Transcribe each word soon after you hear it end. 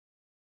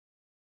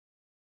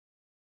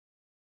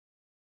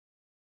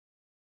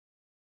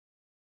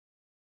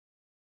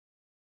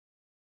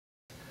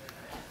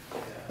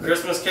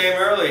Christmas came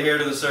early here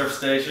to the surf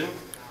station,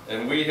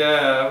 and we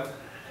have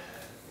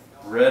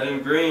red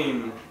and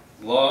green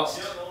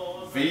Lost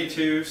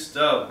V2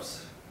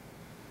 stubs.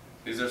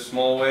 These are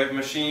small wave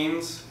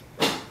machines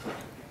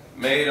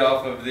made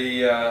off of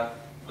the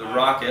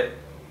rocket,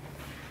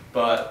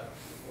 but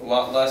a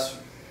lot less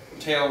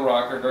tail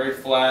rocker, very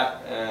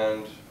flat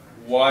and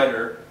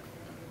wider,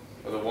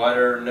 with a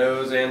wider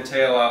nose and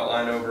tail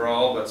outline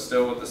overall, but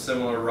still with a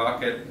similar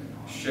rocket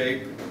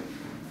shape,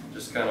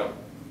 just kind of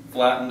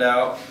flattened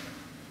out,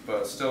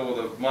 but still with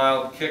a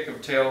mild kick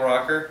of tail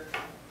rocker.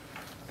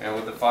 And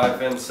with the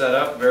 5-fin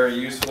setup, very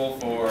useful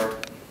for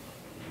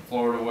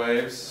Florida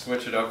waves.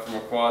 Switch it up from a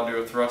quad to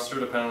a thruster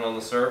depending on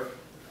the surf.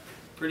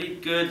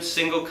 Pretty good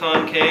single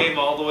concave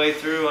all the way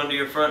through under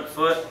your front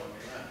foot,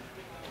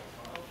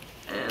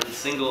 and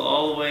single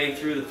all the way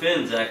through the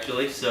fins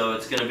actually, so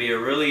it's going to be a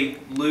really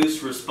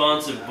loose,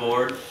 responsive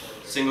board.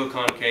 Single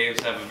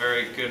concaves have a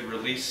very good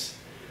release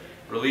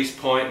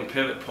point and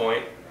pivot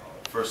point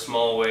for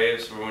small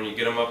waves, for when you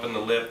get them up in the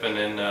lip and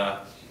in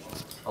a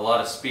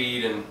lot of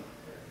speed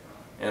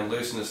and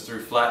looseness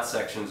through flat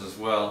sections as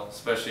well,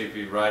 especially if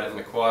you ride it in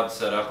the quad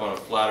setup on a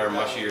flatter,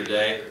 mushier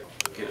day.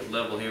 Get it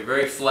level here.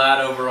 Very flat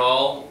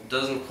overall.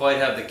 Doesn't quite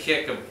have the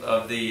kick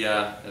of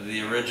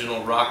the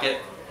original rocket,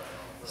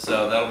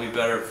 so that'll be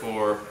better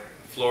for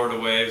Florida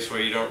waves where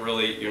you're not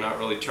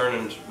really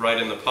turning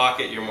right in the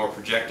pocket. You're more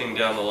projecting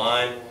down the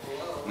line,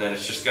 and then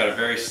it's just got a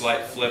very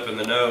slight flip in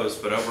the nose.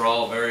 But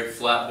overall, very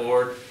flat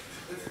board.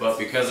 But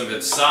because of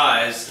its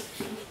size,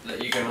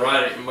 that you can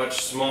ride it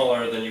much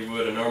smaller than you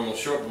would a normal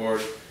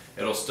shortboard,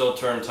 it'll still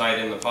turn tight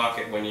in the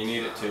pocket when you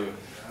need it to.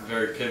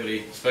 Very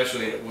pivoty,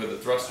 especially with the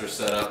thruster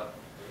setup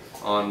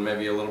on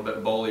maybe a little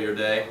bit bowlier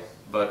day.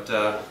 But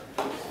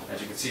as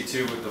you can see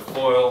too with the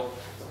foil,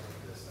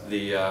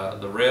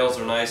 the rails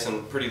are nice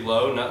and pretty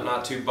low,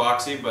 not too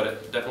boxy, but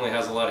it definitely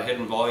has a lot of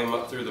hidden volume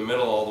up through the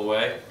middle all the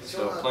way.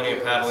 So plenty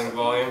of paddling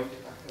volume.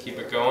 Keep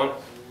it going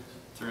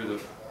through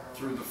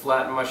the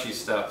flat and mushy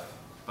stuff.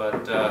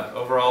 But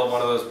overall,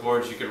 one of those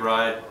boards you could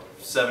ride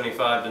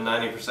 75 to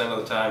 90% of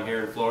the time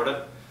here in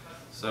Florida.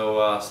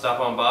 So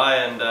stop on by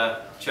and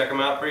check them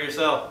out for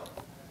yourself.